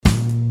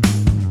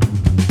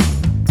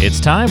It's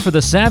time for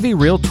the Savvy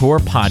Realtor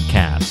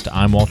Podcast.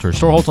 I'm Walter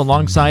Storholt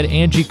alongside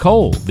Angie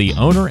Cole, the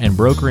owner and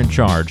broker in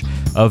charge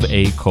of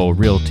A. Cole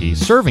Realty,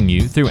 serving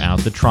you throughout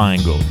the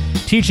Triangle,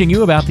 teaching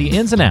you about the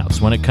ins and outs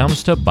when it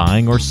comes to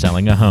buying or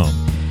selling a home.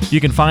 You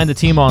can find the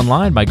team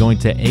online by going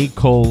to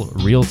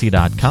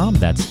acolerealty.com.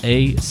 That's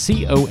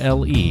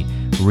A-C-O-L-E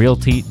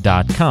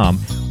realty.com,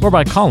 or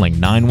by calling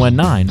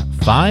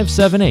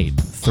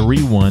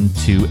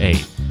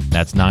 919-578-3128.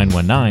 That's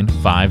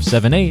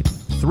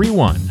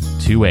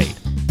 919-578-3128.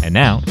 And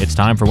now it's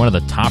time for one of the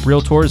top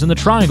realtors in the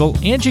Triangle,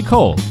 Angie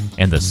Cole,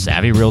 and the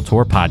Savvy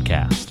Realtor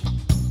Podcast.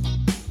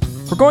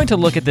 We're going to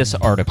look at this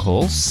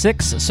article,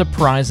 6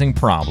 Surprising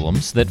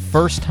Problems That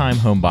First-Time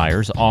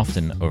Homebuyers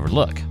Often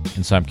Overlook.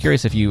 And so I'm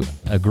curious if you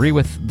agree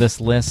with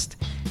this list.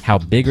 How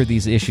big are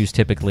these issues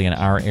typically in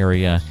our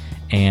area?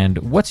 And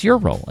what's your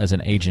role as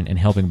an agent in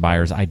helping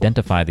buyers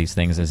identify these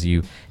things as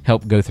you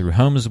help go through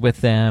homes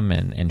with them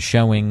and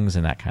showings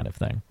and that kind of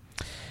thing?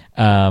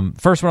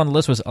 First one on the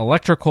list was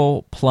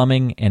electrical,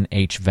 plumbing, and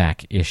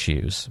HVAC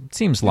issues. It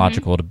seems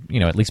logical to,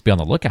 at least be on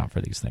the lookout for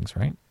these things,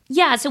 right?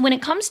 Yeah, so when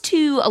it comes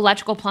to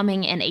electrical,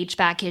 plumbing, and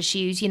HVAC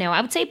issues,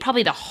 I would say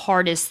probably the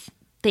hardest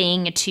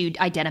thing to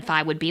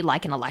identify would be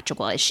like an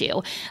electrical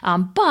issue.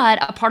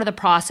 But a part of the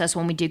process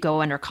when we do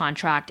go under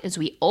contract is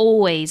we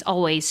always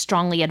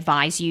strongly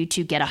advise you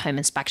to get a home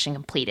inspection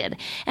completed.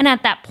 And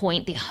at that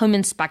point, the home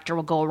inspector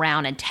will go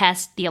around and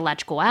test the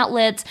electrical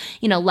outlets,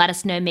 let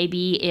us know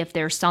maybe if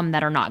there's some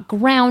that are not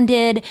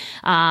grounded.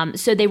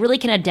 So they really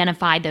can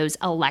identify those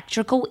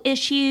electrical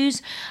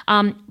issues.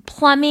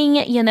 Plumbing,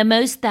 the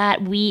most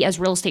that we as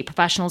real estate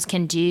professionals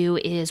can do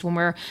is when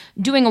we're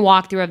doing a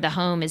walkthrough of the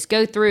home is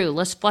go through,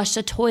 let's flush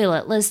the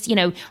toilet, let's,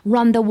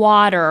 run the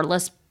water,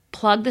 let's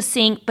plug the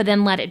sink, but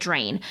then let it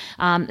drain.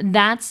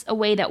 That's a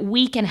way that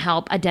we can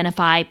help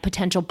identify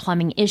potential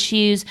plumbing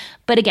issues.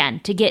 But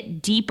again, to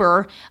get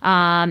deeper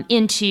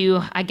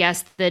into, I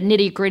guess, the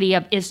nitty gritty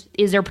of is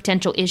there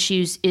potential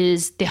issues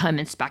is the home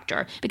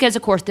inspector. Because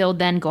of course, they'll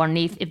then go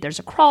underneath if there's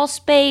a crawl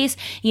space,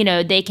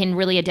 they can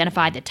really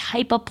identify the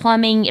type of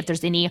plumbing, if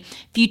there's any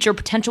future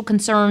potential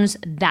concerns,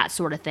 that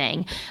sort of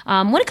thing.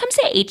 When it comes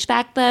to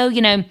HVAC though,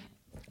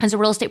 as a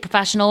real estate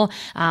professional,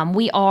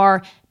 we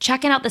are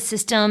checking out the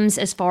systems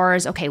as far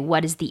as, okay,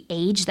 what is the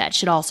age? That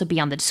should also be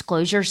on the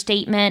disclosure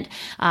statement.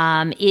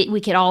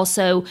 We could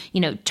also,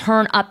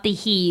 turn up the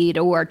heat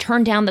or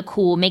turn down the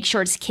cool, make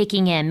sure it's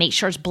kicking in, make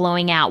sure it's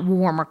blowing out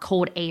warm or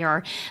cold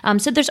air.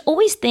 So there's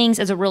always things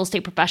as a real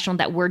estate professional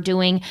that we're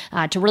doing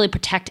to really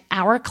protect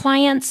our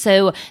clients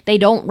so they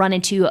don't run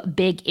into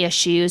big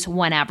issues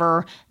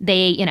whenever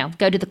they,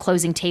 go to the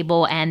closing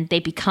table and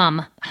they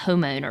become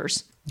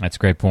homeowners. That's a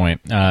great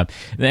point.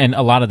 And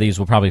a lot of these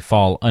will probably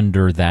fall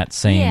under that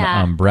same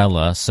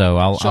umbrella. So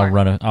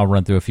I'll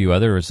run through a few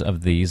others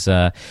of these.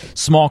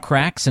 Small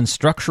cracks and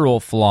structural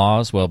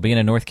flaws. Well, being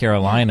in North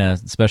Carolina,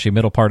 especially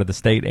middle part of the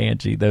state,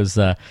 Angie, those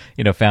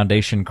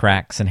foundation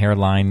cracks and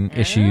hairline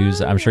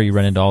issues. I'm sure you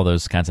run into all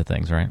those kinds of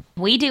things, right?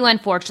 We do,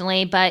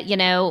 unfortunately, but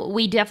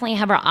we definitely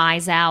have our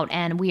eyes out,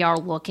 and we are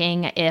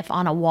looking if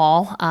on a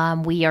wall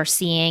we are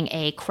seeing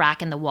a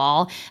crack in the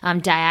wall.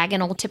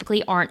 Diagonal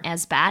typically aren't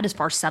as bad as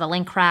far as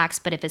settling cracks,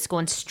 but if it's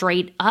going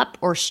straight up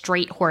or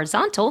straight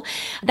horizontal,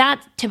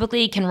 that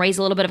typically can raise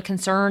a little bit of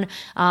concern.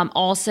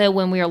 Also,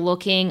 when we are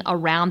looking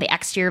around the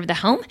exterior of the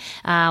home,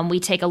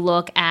 we take a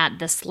look at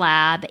the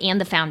slab and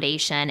the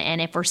foundation,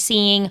 and if we're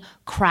seeing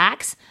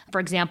cracks, for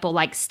example,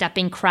 like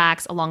stepping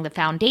cracks along the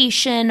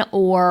foundation,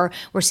 or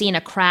we're seeing a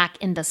crack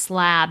in the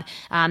slab,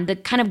 the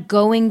kind of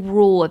going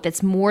rule, if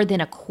it's more than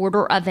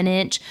 1/4 of an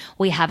inch,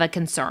 we have a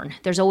concern.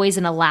 There's always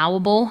an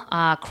allowable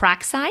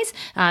crack size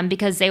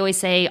because they always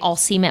say all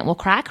cement will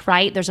crack,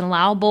 right? There's an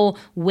allowable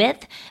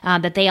width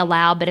that they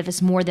allow, but if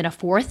it's more than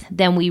 1/4,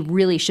 then we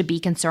really should be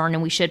concerned,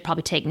 and we should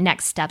probably take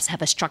next steps,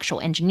 have a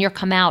structural engineer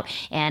come out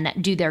and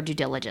do their due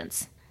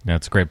diligence.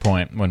 That's a great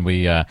point. When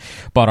we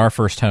bought our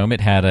first home,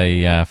 it had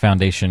a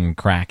foundation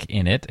crack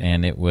in it,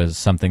 and it was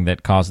something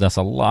that caused us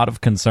a lot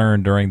of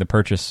concern during the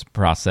purchase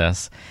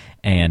process.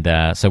 And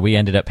so we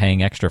ended up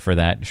paying extra for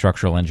that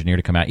structural engineer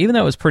to come out, even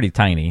though it was pretty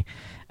tiny.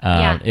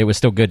 It was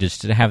still good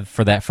just to have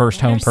for that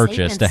first home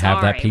purchase to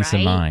have that peace of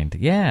mind.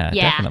 Yeah,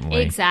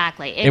 definitely.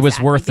 Exactly. It was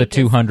worth the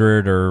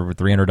 $200 or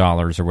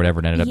 $300 or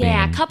whatever it ended up being.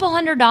 Yeah, a couple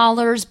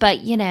 $100, but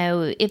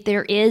if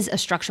there is a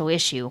structural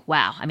issue,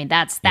 wow, I mean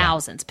that's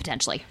thousands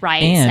potentially,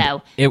 right? And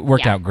so it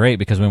worked out great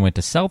because when we went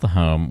to sell the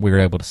home, we were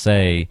able to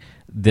say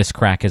this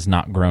crack has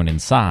not grown in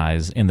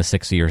size in the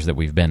 6 years that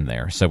we've been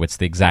there. So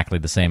it's exactly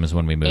the same as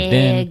when we moved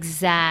in.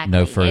 Exactly.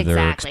 No further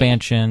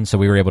expansion. So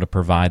we were able to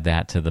provide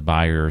that to the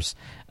buyers,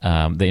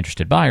 the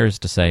interested buyers,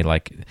 to say,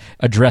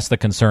 address the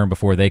concern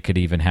before they could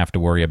even have to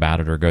worry about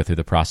it or go through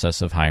the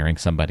process of hiring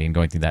somebody and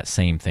going through that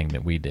same thing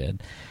that we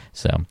did.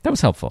 So that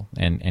was helpful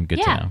and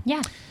good to know.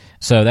 Yeah.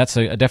 So that's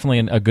definitely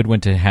a good one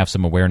to have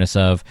some awareness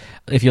of.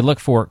 If you look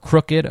for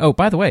crooked, oh,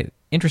 by the way,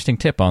 interesting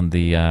tip on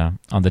the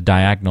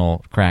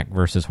diagonal crack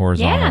versus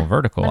horizontal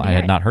vertical. I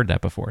had not heard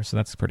that before, so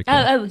that's pretty cool.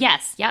 Oh,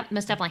 yes. Yep,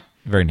 most definitely.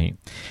 Very neat.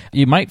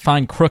 You might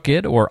find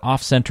crooked or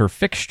off-center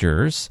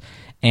fixtures,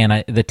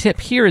 and the tip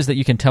here is that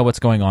you can tell what's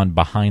going on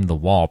behind the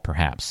wall,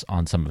 perhaps,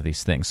 on some of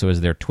these things. So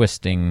is there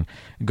twisting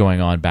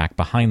going on back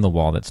behind the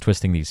wall that's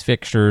twisting these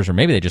fixtures, or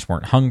maybe they just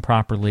weren't hung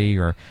properly,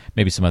 or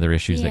maybe some other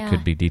issues that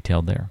could be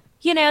detailed there?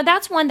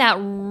 That's one that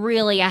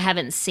really I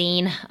haven't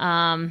seen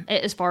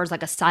as far as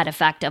like a side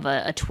effect of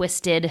a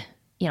twisted,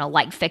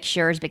 light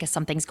fixtures because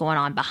something's going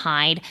on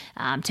behind.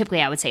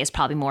 Typically, I would say it's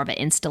probably more of an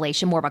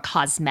installation, more of a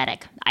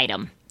cosmetic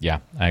item.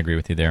 Yeah, I agree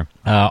with you there.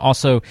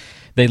 Also,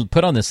 they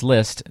put on this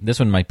list, this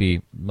one might be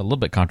a little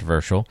bit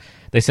controversial.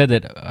 They said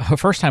that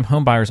first-time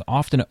homebuyers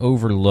often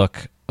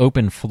overlook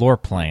open floor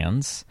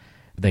plans.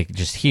 They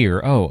just hear,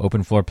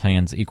 open floor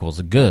plans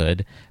equals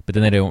good, but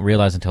then they don't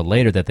realize until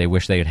later that they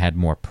wish they had had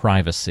more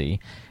privacy.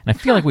 And I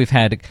feel like we've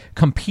had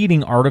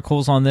competing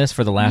articles on this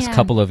for the last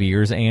couple of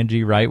years,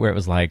 Angie, right? Where it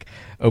was like,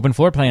 open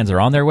floor plans are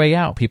on their way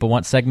out. People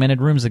want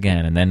segmented rooms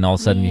again. And then all of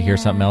a sudden you hear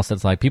something else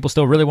that's like, people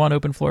still really want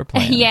open floor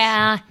plans.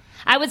 Yeah.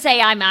 I would say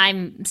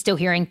I'm still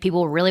hearing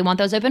people really want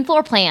those open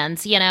floor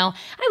plans. I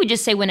would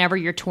just say whenever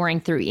you're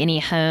touring through any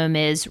home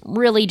is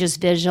really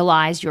just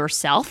visualize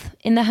yourself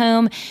in the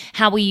home.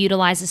 How will you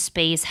utilize the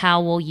space?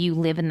 How will you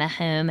live in the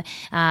home?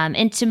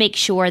 And to make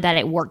sure that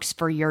it works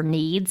for your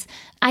needs.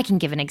 I can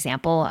give an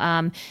example.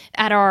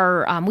 At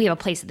our, we have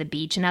a place at the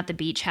beach, and at the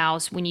beach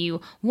house, when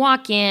you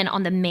walk in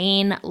on the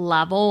main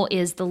level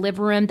is the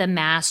living room, the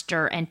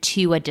master, and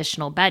 2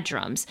 additional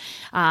bedrooms.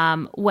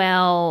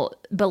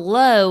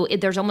 Below,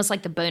 there's almost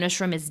like the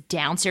bonus room is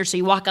downstairs. So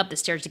you walk up the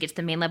stairs to get to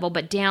the main level,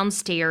 but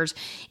downstairs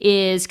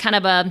is kind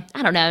of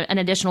an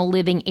additional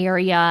living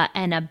area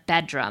and a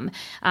bedroom.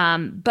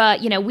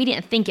 But we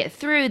didn't think it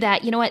through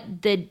that,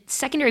 the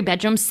secondary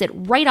bedrooms sit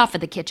right off of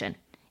the kitchen.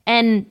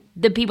 And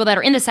the people that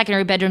are in the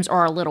secondary bedrooms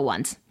are our little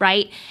ones,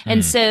 right?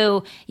 And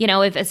so,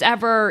 if it's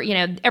ever,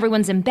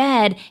 everyone's in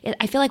bed,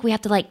 I feel like we have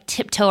to like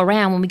tiptoe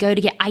around when we go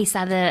to get ice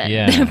out of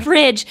the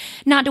fridge,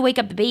 not to wake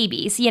up the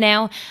babies,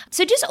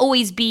 So just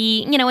always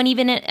be, and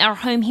even at our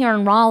home here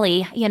in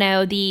Raleigh,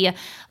 the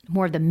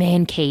more of the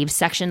man cave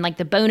section, like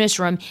the bonus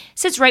room,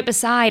 sits right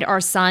beside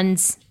our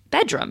son's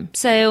bedroom.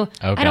 So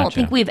I don't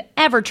think we've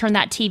ever turned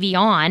that TV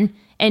on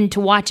and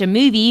to watch a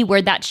movie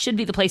where that should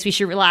be the place we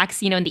should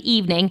relax, in the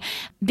evening,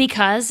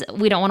 because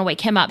we don't want to wake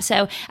him up.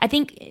 So I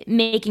think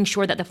making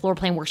sure that the floor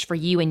plan works for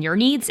you and your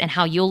needs and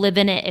how you'll live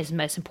in it is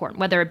most important,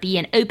 whether it be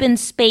an open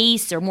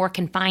space or more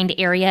confined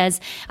areas.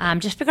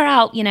 Just figure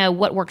out,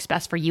 what works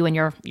best for you and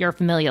your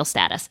familial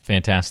status.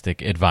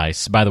 Fantastic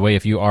advice. By the way,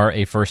 if you are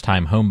a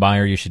first-time home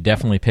buyer, you should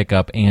definitely pick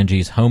up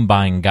Angie's Home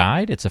Buying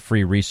Guide. It's a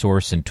free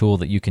resource and tool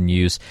that you can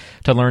use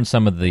to learn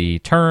some of the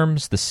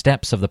terms, the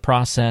steps of the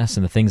process,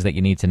 and the things that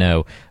you need to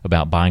know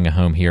about buying a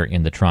home here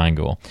in the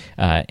Triangle.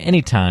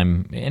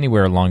 Anytime,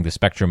 anywhere along the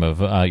spectrum of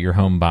your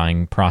home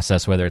buying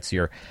process, whether it's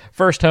your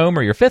first home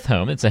or your 5th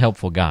home, it's a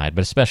helpful guide,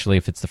 but especially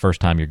if it's the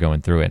first time you're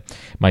going through it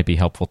might be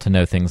helpful to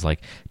know things like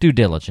due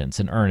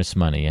diligence and earnest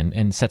money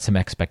and set some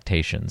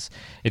expectations.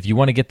 If you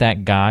want to get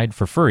that guide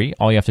for free,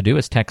 all you have to do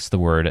is text the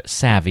word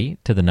SAVVY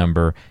to the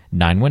number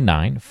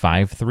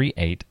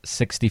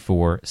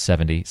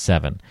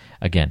 919-538-6477.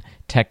 Again,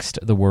 text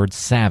the word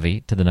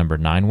SAVVY to the number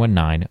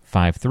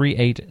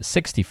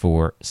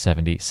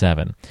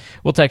 919-538-6477.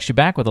 We'll text you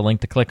back with a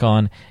link to click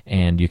on,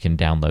 and you can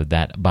download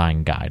that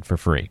buying guide for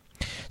free.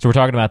 So we're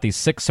talking about these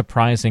 6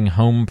 surprising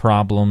home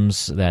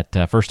problems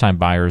that first-time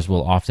buyers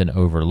will often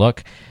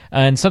overlook.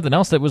 And something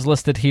else that was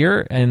listed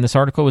here in this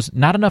article was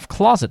not enough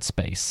closet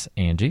space.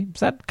 Angie, is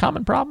that a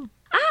common problem?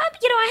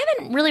 I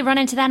haven't really run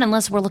into that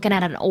unless we're looking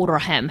at an older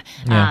home.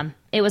 Yeah.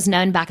 It was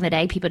known back in the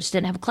day people just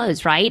didn't have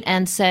clothes, right?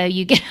 And so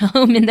you get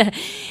home in the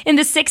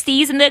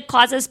 60s and the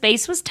closet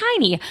space was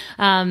tiny.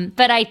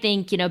 But I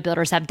think,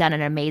 builders have done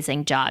an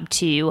amazing job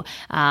to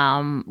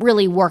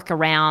really work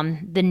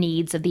around the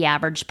needs of the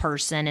average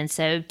person. And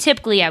so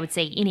typically I would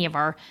say any of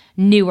our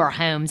newer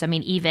homes,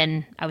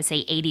 even I would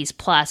say 80s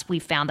plus, we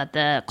found that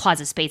the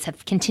closet space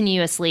have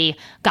continuously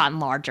gotten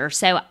larger.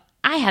 So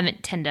I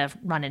haven't tend to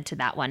run into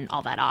that one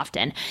all that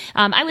often.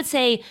 I would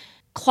say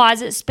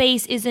closet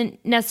space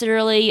isn't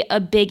necessarily a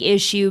big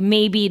issue.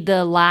 Maybe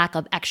the lack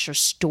of extra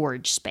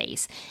storage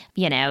space,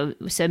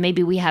 so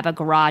maybe we have a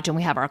garage and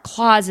we have our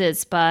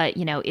closets, but,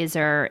 is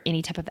there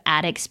any type of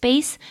attic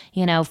space,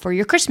 for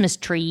your Christmas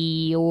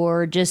tree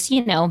or just,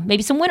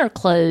 maybe some winter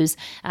clothes.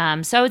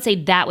 So I would say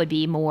that would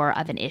be more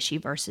of an issue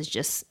versus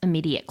just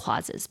immediate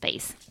closet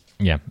space.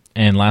 Yeah.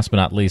 And last but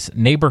not least,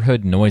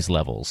 neighborhood noise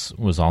levels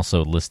was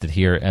also listed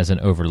here as an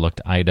overlooked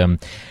item.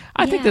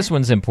 I think this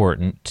one's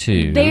important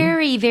too.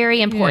 Very,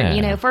 very important.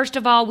 Yeah. First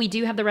of all, we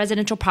do have the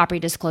residential property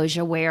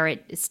disclosure where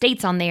it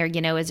states on there,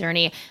 is there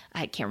any,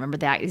 I can't remember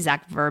that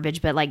exact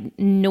verbiage, but like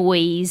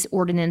noise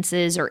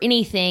ordinances or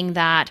anything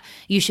that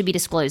you should be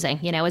disclosing.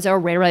 Is there a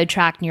railroad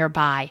track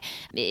nearby?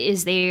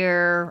 Is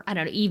there, I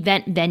don't know,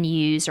 event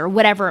venues or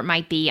whatever it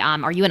might be?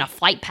 Are you in a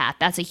flight path?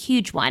 That's a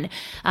huge one.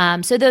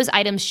 So those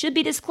items should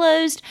be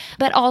disclosed,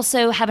 but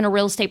also having a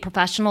real estate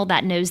professional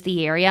that knows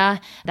the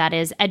area, that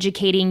is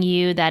educating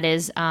you, that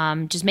is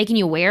just making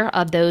you aware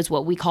of those,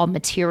 what we call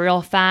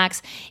material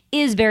facts,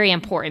 is very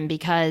important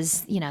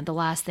because, the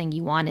last thing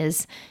you want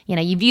is,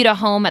 you viewed a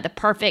home at the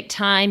perfect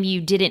time,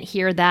 you didn't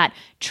hear that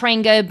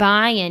train go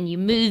by, and you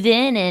move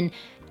in and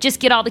just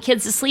get all the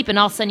kids to sleep, and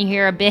all of a sudden you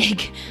hear a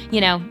big,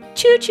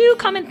 choo-choo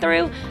coming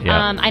through.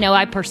 Yeah. I know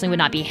I personally would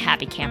not be a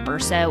happy camper,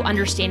 so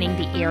understanding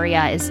the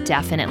area is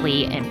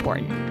definitely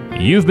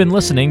important. You've been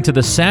listening to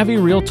the Savvy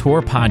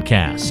Realtor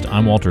Podcast.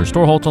 I'm Walter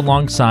Storholt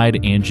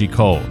alongside Angie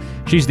Cole.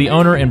 She's the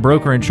owner and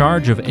broker in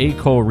charge of A.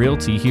 Cole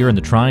Realty here in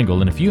the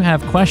Triangle. And if you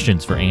have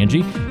questions for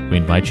Angie, we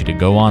invite you to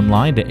go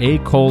online to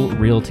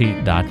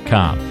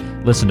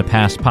acolerealty.com. Listen to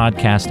past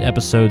podcast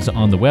episodes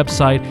on the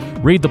website,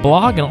 read the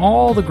blog, and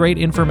all the great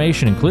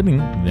information, including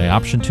the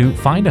option to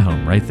find a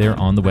home right there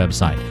on the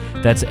website.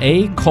 That's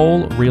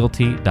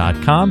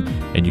acolerealty.com.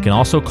 And you can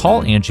also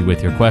call Angie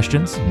with your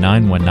questions,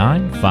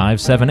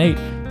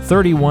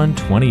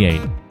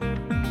 919-578-3128.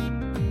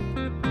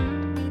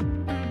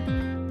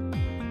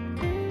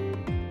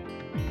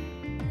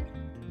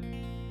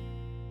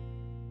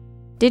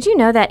 Did you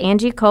know that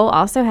Angie Cole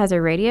also has a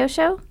radio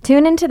show?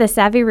 Tune into The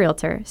Savvy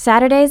Realtor,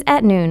 Saturdays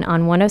at noon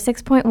on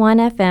 106.1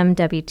 FM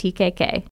WTKK.